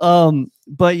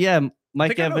 But yeah,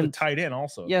 Mike Evans, tight end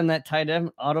also. Yeah, and that tight end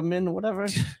Ottoman, whatever.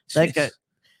 That guy.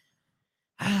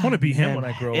 I want to be him when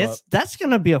I grow up. That's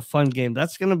gonna be a fun game.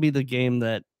 That's gonna be the game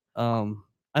that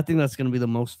I think that's gonna be the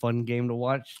most fun game to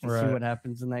watch to see what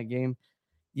happens in that game.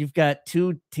 You've got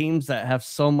two teams that have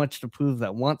so much to prove,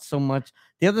 that want so much.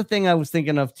 The other thing I was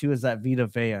thinking of too is that Vita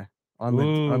Vea on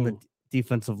the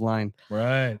defensive line.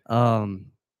 Right.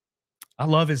 I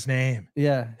love his name.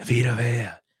 Yeah. Vita Vea.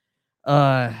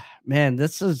 Man,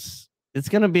 it's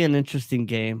gonna be an interesting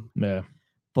game. Yeah.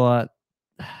 But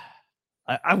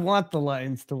I want the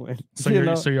Lions to win.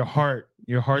 So your heart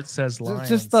says Lions. It's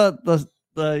just the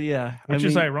yeah. Which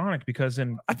is ironic because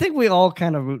I think we all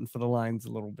kind of rooting for the Lions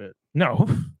a little bit. No,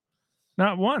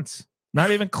 not once.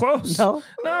 Not even close. No,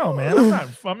 man.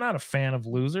 I'm not a fan of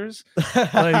losers.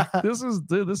 Like this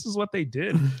is what they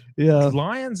did. Yeah.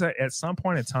 Lions at some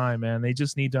point in time, man, they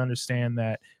just need to understand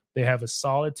that they have a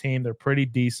solid team. They're pretty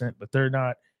decent, but they're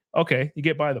not okay. You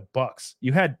get by the Bucks.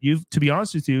 To be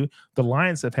honest with you, the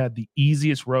Lions have had the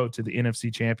easiest road to the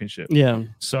NFC Championship. Yeah.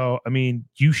 So I mean,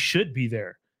 you should be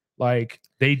there. Like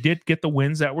they did get the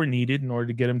wins that were needed in order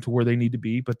to get them to where they need to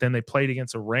be, but then they played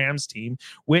against a Rams team,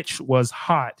 which was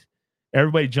hot.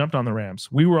 Everybody jumped on the Rams.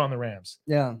 We were on the Rams.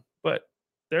 Yeah. But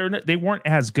they weren't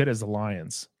as good as the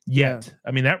Lions yet. Yeah.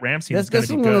 I mean, that Rams team is going to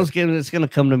be good. That's one of those games that's going to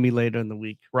come to me later in the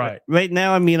week. Right. Right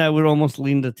now, I mean, I would almost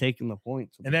lean to taking the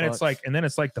points. And then it's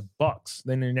like the Bucks.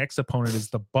 Then your next opponent is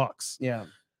the Bucks. Yeah.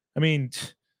 I mean,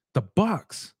 the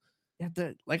Bucks.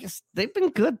 Yeah, they've been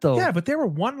good though. Yeah, but they were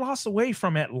one loss away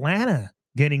from Atlanta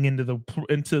getting into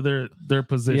their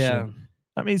position. Yeah.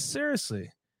 I mean,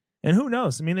 seriously. And who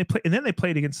knows? I mean, they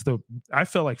played against I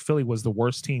felt like Philly was the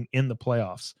worst team in the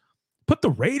playoffs. Put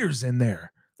the Raiders in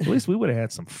there. At least we would have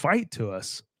had some fight to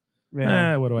us.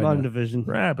 Yeah. What do I know? Division.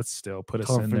 But still, put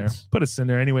us in there. Put us in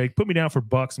there. Anyway, put me down for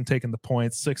Bucks. I'm taking the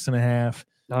points, 6.5.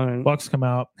 Right. Bucks come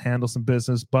out, handle some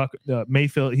business.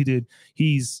 Mayfield,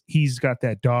 he's got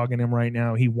that dog in him right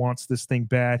now. He wants this thing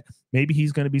bad. Maybe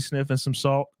he's going to be sniffing some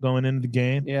salt going into the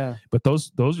game. Yeah. But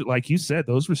those like you said,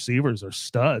 those receivers are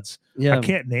studs. Yeah. I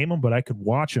can't name them, but I could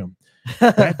watch them.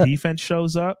 That defense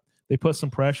shows up. They put some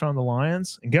pressure on the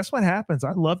Lions, and guess what happens?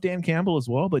 I love Dan Campbell as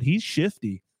well, but he's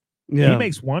shifty. Yeah. He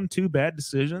makes 1-2 bad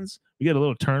decisions. We get a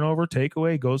little turnover,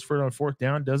 takeaway, goes for it on fourth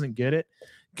down, doesn't get it.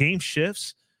 Game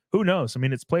shifts. Who knows? I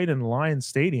mean, it's played in the Lions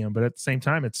Stadium, but at the same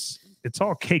time, it's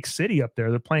all Cake City up there.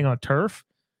 They're playing on turf.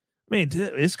 mean,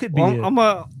 this could be.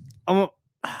 Well,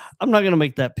 I'm not gonna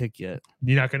make that pick yet.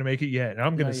 You're not gonna make it yet.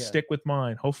 I'm gonna stick with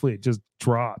mine. Hopefully, it just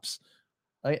drops.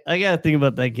 I gotta think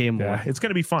about that game more. Yeah, it's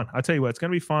gonna be fun. I'll tell you what, it's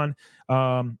gonna be fun.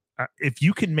 If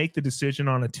you can make the decision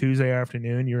on a Tuesday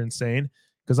afternoon, you're insane.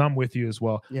 Because I'm with you as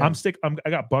well. Yeah. I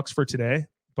got Bucks for today,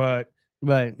 but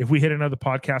if we hit another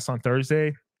podcast on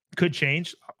Thursday, could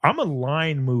change. I'm a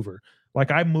line mover. Like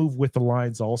I move with the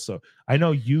lines also. I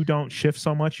know you don't shift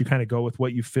so much. You kind of go with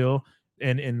what you feel.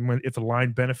 And if the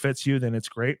line benefits you, then it's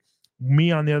great.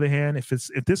 Me, on the other hand, if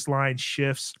this line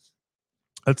shifts,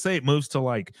 let's say it moves to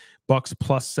like Bucks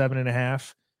plus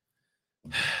 7.5.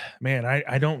 Man,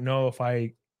 I don't know if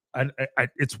I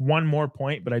it's one more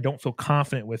point, but I don't feel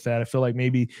confident with that. I feel like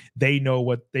maybe they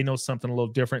know something a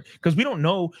little different because we don't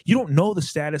know. You don't know the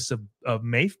status of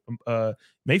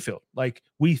Mayfield. Like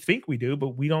we think we do,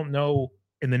 but we don't know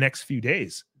in the next few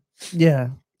days. Yeah.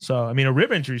 So I mean, a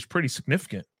rib injury is pretty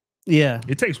significant. Yeah.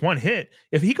 It takes one hit.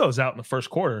 If he goes out in the first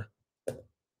quarter.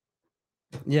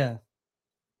 Yeah.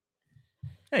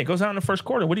 Hey, he goes out in the first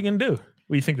quarter. What are you going to do?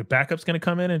 Well, you think the backup's going to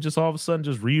come in and just all of a sudden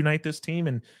just reunite this team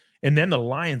and then the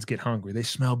Lions get hungry. They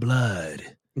smell blood.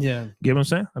 Yeah. Get what I'm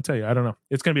saying? I'll tell you, I don't know.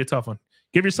 It's going to be a tough one.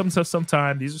 Give yourself some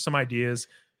time. These are some ideas.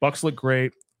 Bucks look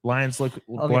great. Lions look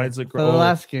great. For the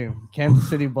last game, Kansas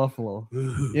City, Buffalo.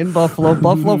 In Buffalo.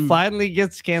 Buffalo finally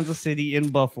gets Kansas City in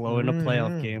Buffalo in a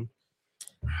playoff game.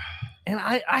 And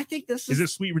I think this is it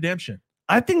sweet redemption?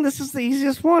 I think this is the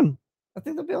easiest one. I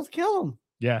think the Bills kill them.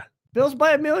 Yeah. Bills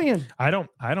by 1 million. I don't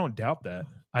doubt that.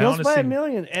 Bills by 1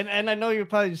 million. And I know you're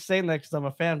probably just saying that because I'm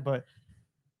a fan,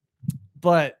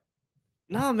 but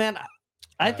no, man,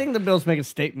 I think the Bills make a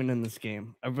statement in this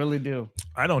game. I really do.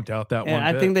 I don't doubt that and one.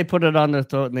 I think they put it on their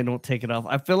throat and they don't take it off.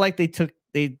 I feel like they took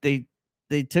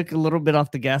a little bit off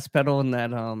the gas pedal in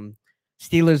that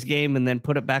Steelers game and then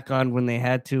put it back on when they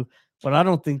had to. But I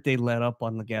don't think they let up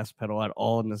on the gas pedal at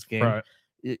all in this game. Right.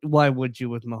 Why would you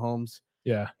with Mahomes?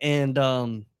 Yeah.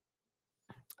 And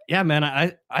yeah, man,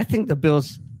 I think the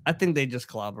Bills, I think they just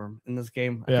clobber them in this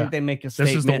game. I think they make a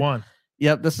statement. This is the one.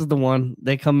 Yep, this is the one.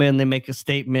 They come in, they make a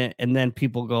statement, and then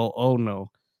people go, "Oh no!"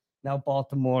 Now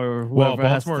Baltimore or whoever.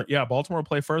 Baltimore will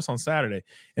play first on Saturday,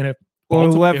 and if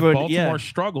Baltimore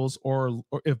struggles, or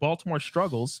if Baltimore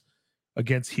struggles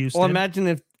against Houston, or imagine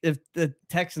if the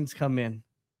Texans come in.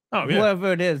 Oh yeah,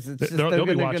 whoever it is, it's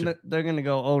they're gonna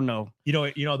go, "Oh no!" You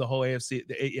know the whole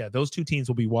AFC. Those two teams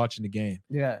will be watching the game.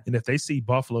 Yeah, and if they see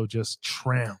Buffalo just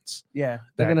trounce, they're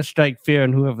gonna strike fear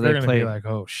in whoever they play. They're gonna be like,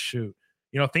 "Oh shoot."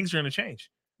 Things are going to change.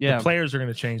 Yeah. The players are going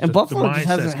to change. And Buffalo just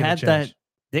hasn't had that.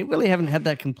 They really haven't had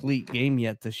that complete game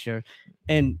yet this year.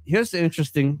 And here's the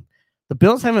interesting. The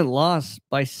Bills haven't lost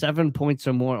by 7 points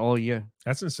or more all year.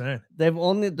 That's insane. They've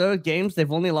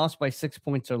only lost by 6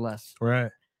 points or less.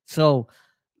 Right. So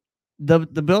the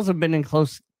Bills have been in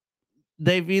close.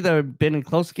 They've either been in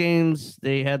close games.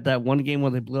 They had that one game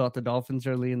where they blew out the Dolphins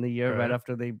early in the year, right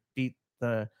after they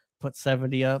put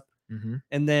 70 up. Mm-hmm.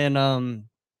 And then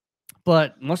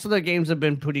but most of their games have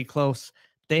been pretty close.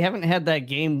 They haven't had that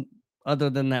game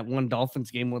other than that one Dolphins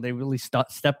game where they really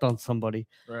stepped on somebody.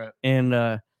 Right. And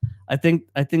I think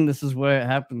this is where it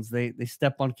happens. They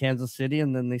step on Kansas City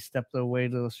and then they step their way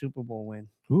to the Super Bowl win.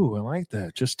 Ooh, I like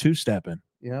that. Just two-stepping.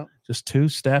 Yeah. Just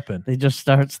two-stepping. They just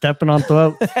start stepping on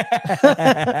throats.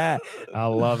 I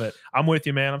love it. I'm with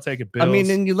you, man. I'm taking Bills. I mean,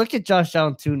 and you look at Josh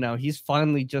Allen too now. He's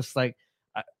finally just like,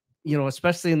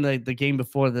 especially in the game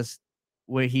before this,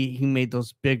 where he made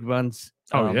those big runs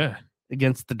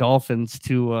against the Dolphins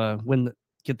to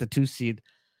get the 2 seed.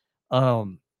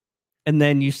 And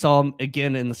then you saw him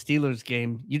again in the Steelers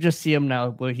game. You just see him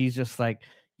now where he's just like,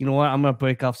 you know what, I'm going to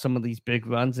break off some of these big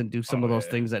runs and do some of those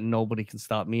things that nobody can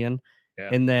stop me in. Yeah.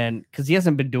 And then, because he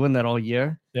hasn't been doing that all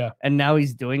year. Yeah. And now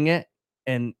he's doing it.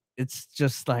 And it's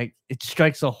just like, it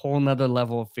strikes a whole nother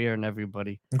level of fear in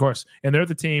everybody. Of course. And they're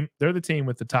the team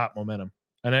with the top momentum.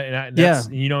 And that's,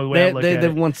 the way I look at it.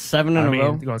 They've won 7 in a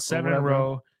row. They're going 7 in a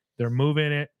row. They're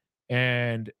moving it.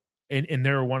 And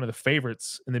they were one of the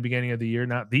favorites in the beginning of the year.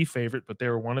 Not the favorite, but they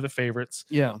were one of the favorites.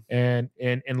 Yeah. And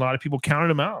a lot of people counted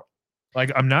them out.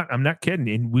 Like, I'm not kidding.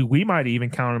 And we might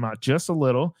even count them out just a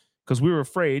little because we were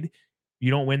afraid you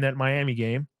don't win that Miami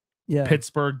game. Yeah.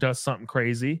 Pittsburgh does something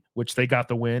crazy, which they got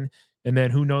the win. And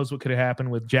then who knows what could have happened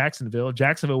with Jacksonville.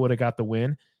 Jacksonville would have got the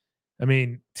win. I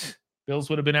mean, Bills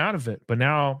would have been out of it, but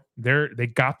now they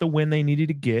got the win they needed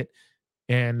to get,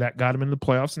 and that got them into the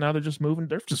playoffs. And now they're just moving;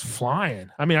 they're just flying.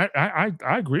 I mean, I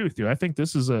agree with you. I think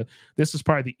this is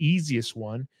probably the easiest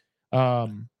one.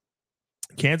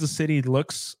 Kansas City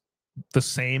looks the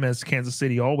same as Kansas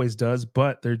City always does,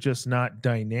 but they're just not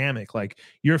dynamic. Like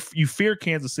you fear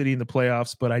Kansas City in the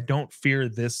playoffs, but I don't fear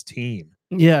this team.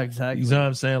 Yeah, exactly. You know what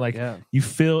I'm saying? Like you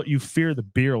fear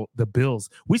the Bills.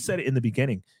 We said it in the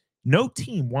beginning. No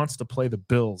team wants to play the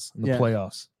Bills in the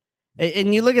playoffs.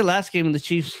 And you look at last game, the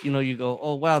Chiefs, you go,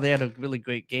 oh, wow, they had a really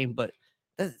great game. But,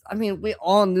 we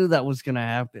all knew that was going to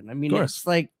happen. I mean, it's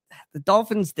like the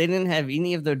Dolphins, they didn't have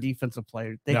any of their defensive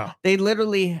players. They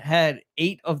literally had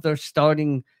 8 of their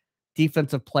starting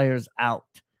defensive players out.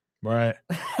 Right.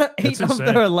 8 of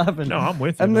their 11. No, I'm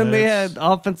with you. And then they had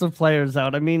offensive players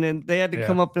out. I mean, and they had to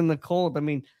come up in the cold. I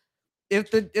mean, if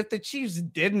the Chiefs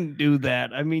didn't do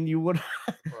that, I mean, you would,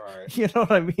 you know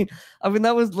what I mean? I mean,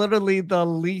 that was literally the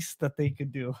least that they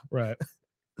could do. Right.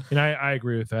 And I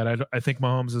agree with that. I think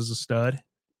Mahomes is a stud.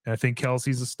 I think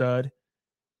Kelsey's a stud.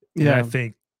 Yeah. I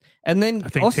think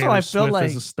also Taylor I feel Swift like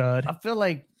is a stud. I feel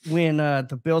like when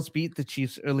the Bills beat the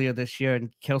Chiefs earlier this year and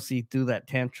Kelsey threw that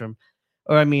tantrum,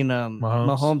 or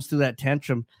Mahomes threw that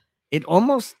tantrum, it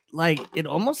almost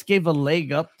gave a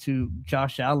leg up to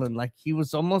Josh Allen. Like he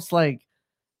was almost like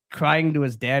crying to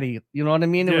his daddy. You know what I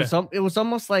mean? It was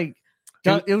almost like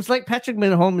it was like Patrick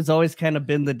Mahomes has always kind of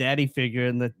been the daddy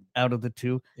figure out of the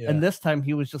two. Yeah. And this time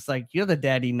he was just like, you're the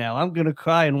daddy now. I'm gonna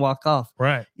cry and walk off.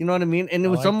 Right. You know what I mean? And it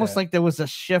was almost like there was a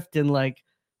shift in like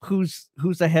who's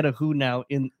ahead of who now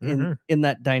in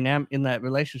that dynamic, in that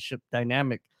relationship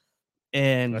dynamic.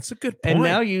 And that's a good point. And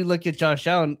now you look at Josh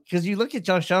Allen, because you look at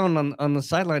Josh Allen on the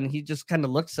sideline, and he just kind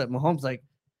of looks at Mahomes like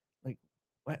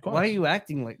why are you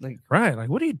acting like right? Like,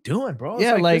 what are you doing, bro?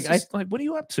 Yeah, like what are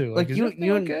you up to? Like you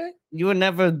okay? You were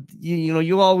never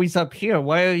you always up here.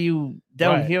 Why are you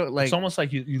down here? Like it's almost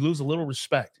like you lose a little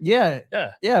respect. Yeah.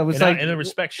 It was and the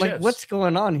respect shifts. Like, what's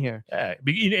going on here? Yeah,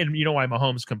 and you know why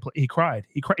Mahomes he cried.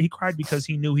 He cried because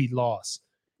he knew he lost.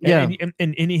 And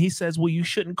he says, well, you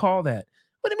shouldn't call that.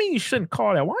 What do you mean you shouldn't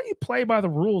call that? Why don't you play by the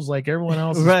rules like everyone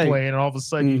else is playing, and all of a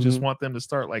sudden you just want them to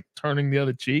start like turning the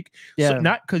other cheek? Yeah. So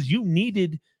not because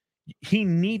he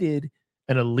needed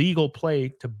an illegal play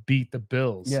to beat the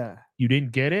Bills. Yeah. You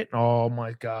didn't get it? Oh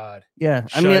my God. Yeah.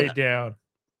 Shut it down.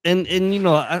 And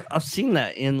I've seen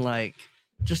that in like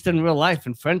just in real life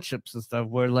and friendships and stuff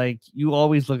where like you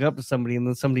always look up to somebody and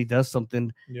then somebody does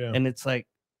something and it's like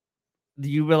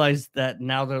you realize that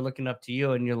now they're looking up to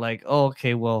you and you're like, oh,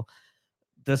 okay, well,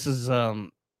 this is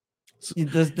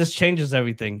this changes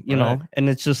everything, you know, and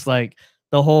it's just like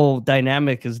the whole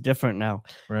dynamic is different now.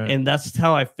 Right. And that's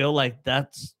how I feel like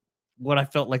that's what I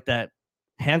felt like that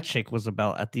handshake was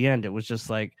about at the end. It was just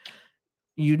like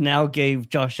you now gave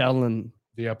Josh Allen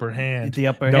the upper hand.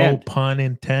 No pun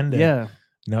intended. Yeah.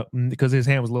 No, because his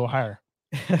hand was a little higher.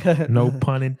 No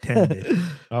pun intended.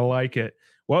 I like it.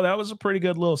 Well, that was a pretty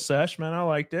good little sesh, man. I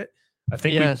liked it. I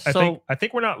think I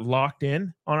think we're not locked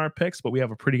in on our picks, but we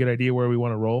have a pretty good idea where we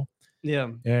want to roll. Yeah.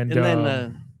 And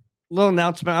then little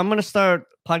announcement. I'm gonna start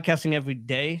podcasting every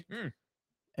day.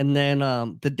 And then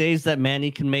the days that Manny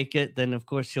can make it, then of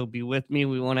course he'll be with me.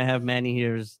 We want to have Manny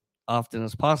here as often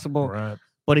as possible. Right.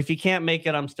 But if he can't make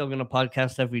it, I'm still gonna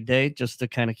podcast every day just to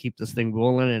kind of keep this thing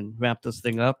rolling and wrap this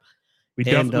thing up. We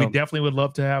definitely would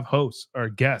love to have hosts or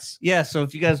guests. Yeah. So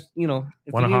if you guys,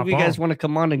 if any of you guys want to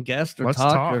come on and guest or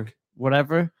talk or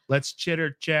whatever, let's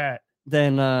chitter chat.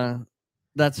 Then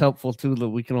that's helpful too. That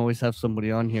we can always have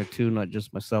somebody on here too, not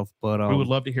just myself. But we would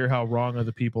love to hear how wrong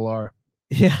other people are.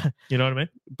 Yeah, you know what I mean.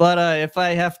 But if I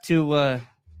have to, if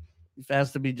it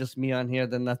has to be just me on here,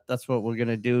 then that's what we're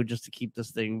gonna do, just to keep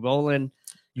this thing rolling.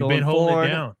 You've been holding it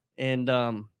down, and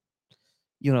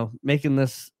making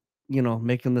this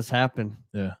happen.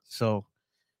 Yeah. So,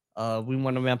 we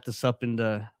want to ramp this up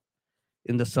into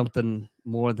something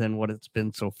more than what it's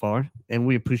been so far, and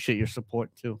we appreciate your support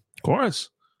too. Of course,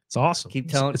 it's awesome.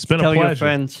 It's been a pleasure. Your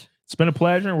friends. It's been a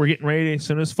pleasure. We're getting ready. As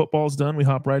soon as football's done, we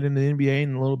hop right into the NBA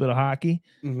and a little bit of hockey,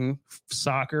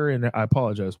 soccer, and I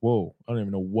apologize. Whoa, I don't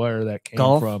even know where that came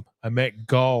from. I meant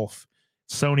golf.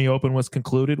 Sony Open was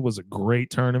concluded. Was a great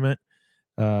tournament.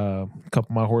 A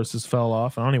couple of my horses fell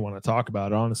off. I don't even want to talk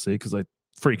about it, honestly, because I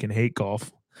freaking hate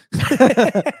golf.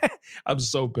 I'm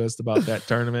so pissed about that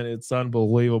tournament. It's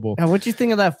unbelievable. Now, what'd you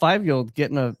think of that 5-year-old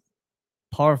getting a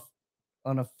par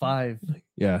on a 5?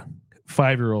 Yeah.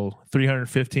 5-year-old,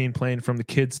 315 playing from the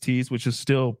kids' tees, which is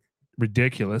still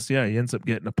ridiculous. Yeah, he ends up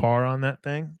getting a par on that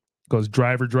thing. Goes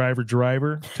driver,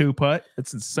 2-putt.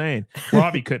 It's insane.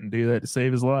 Robbie couldn't do that to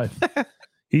save his life.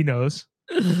 He knows.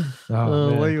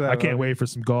 I can't wait for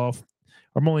some golf.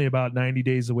 I'm only about 90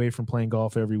 days away from playing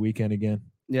golf every weekend again.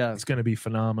 Yeah. It's going to be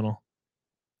phenomenal.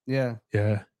 Yeah.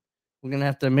 Yeah. We're gonna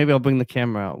have to. Maybe I'll bring the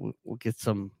camera out. We'll get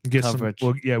some coverage.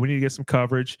 we need to get some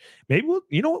coverage. Maybe we'll.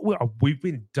 You know what we've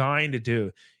been dying to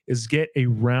do is get a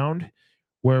round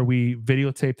where we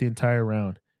videotape the entire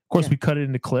round. Of course, we cut it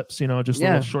into clips. Just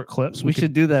little short clips. We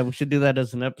should do that. We should do that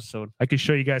as an episode. I could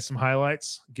show you guys some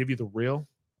highlights. Give you the real.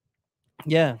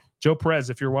 Yeah, Joe Perez,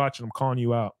 if you're watching, I'm calling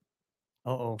you out.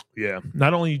 Uh-oh. Yeah.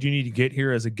 Not only do you need to get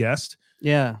here as a guest,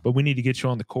 but we need to get you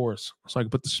on the course so I can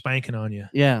put the spanking on you.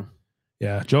 Yeah.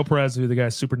 Yeah. Joe Perez, the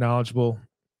guy's super knowledgeable.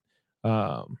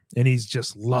 And he's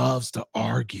just loves to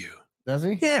argue. Does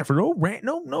he? Yeah, for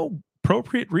no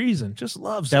appropriate reason. Just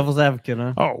loves devil's advocate,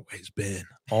 huh? Always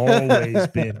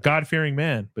been. God-fearing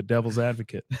man, but devil's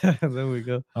advocate. There we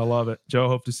go. I love it. Joe,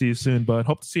 hope to see you soon, bud.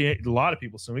 Hope to see a lot of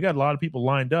people soon. We got a lot of people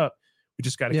lined up. We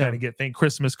just got to kind of get things.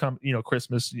 Christmas,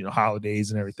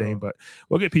 holidays and everything, but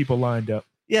we'll get people lined up.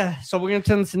 Yeah, so we're going to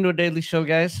turn this into a daily show,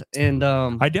 guys. And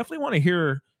I definitely want to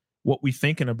hear what we're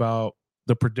thinking about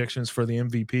the predictions for the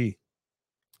MVP.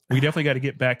 We definitely got to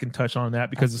get back in touch on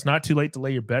that because it's not too late to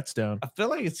lay your bets down. I feel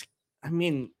like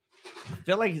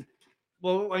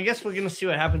well, I guess we're going to see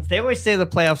what happens. They always say the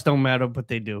playoffs don't matter, but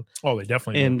they do. Oh, they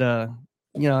definitely do.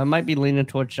 And, I might be leaning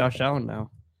towards Josh Allen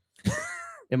now.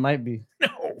 It might be. No.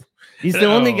 He's the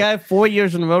only guy 4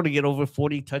 years in a row to get over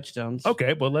 40 touchdowns.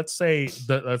 Okay, but let's say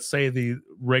the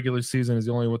regular season is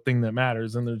the only thing that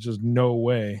matters, and there's just no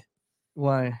way.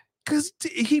 Why? Because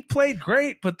he played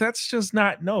great, but that's just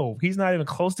not. No, he's not even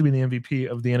close to being the MVP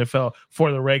of the NFL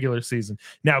for the regular season.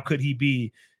 Now, could he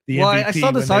be the MVP? I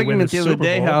saw this argument the other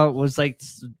day how it was like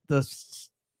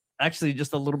actually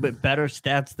just a little bit better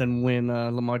stats than when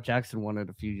Lamar Jackson won it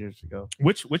a few years ago.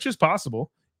 Which is possible,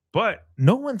 but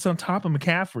no one's on top of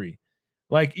McCaffrey.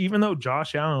 Like, even though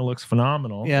Josh Allen looks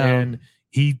phenomenal and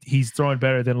he's throwing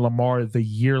better than Lamar the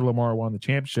year Lamar won the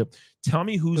championship, tell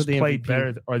me who's played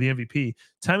better, or the MVP.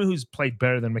 Tell me who's played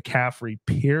better than McCaffrey,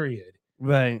 period.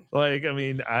 Right. Like, I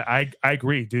mean, I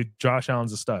agree, dude. Josh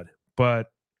Allen's a stud. But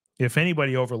if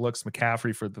anybody overlooks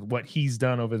McCaffrey for what he's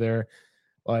done over there,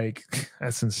 like,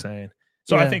 that's insane.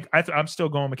 So I think I'm still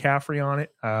going McCaffrey on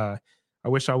it. I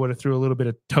wish I would have threw a little bit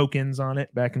of tokens on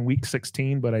it back in week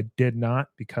 16, but I did not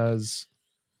because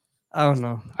I don't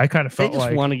know. I kind of felt they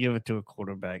just want to give it to a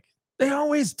quarterback. They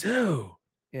always do.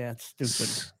 Yeah, it's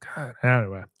stupid. God,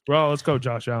 anyway. Well, let's go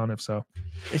Josh Allen if so.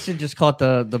 They should just call it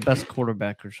the best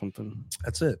quarterback or something.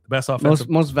 That's it. The best offensive.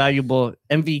 Most valuable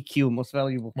MVQ, most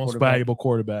valuable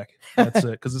quarterback. That's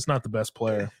it, because it's not the best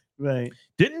player. Right.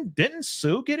 Didn't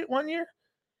Sue get it one year?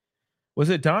 Was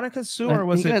it Donica Sue or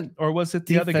was it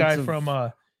the other guy from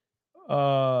I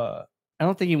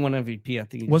don't think he won MVP. I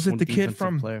think was it the kid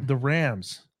from the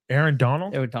Rams? Aaron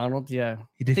Donald? Aaron Donald, yeah.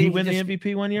 Did he win the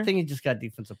MVP one year? I think he just got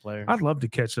defensive player. I'd love to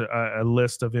catch a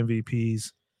list of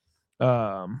MVPs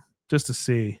just to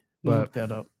see. But look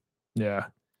that up. Yeah.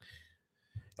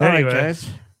 Anyway. All right, guys.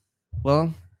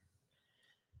 Well,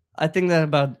 I think that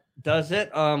about does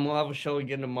it. We'll have a show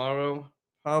again tomorrow,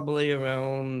 probably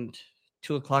around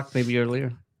 2:00, maybe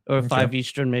earlier, or 5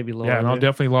 Eastern, maybe lower. Yeah, and I'll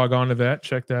definitely log on to that.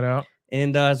 Check that out.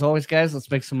 And as always, guys, let's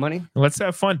make some money. Let's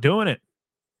have fun doing it.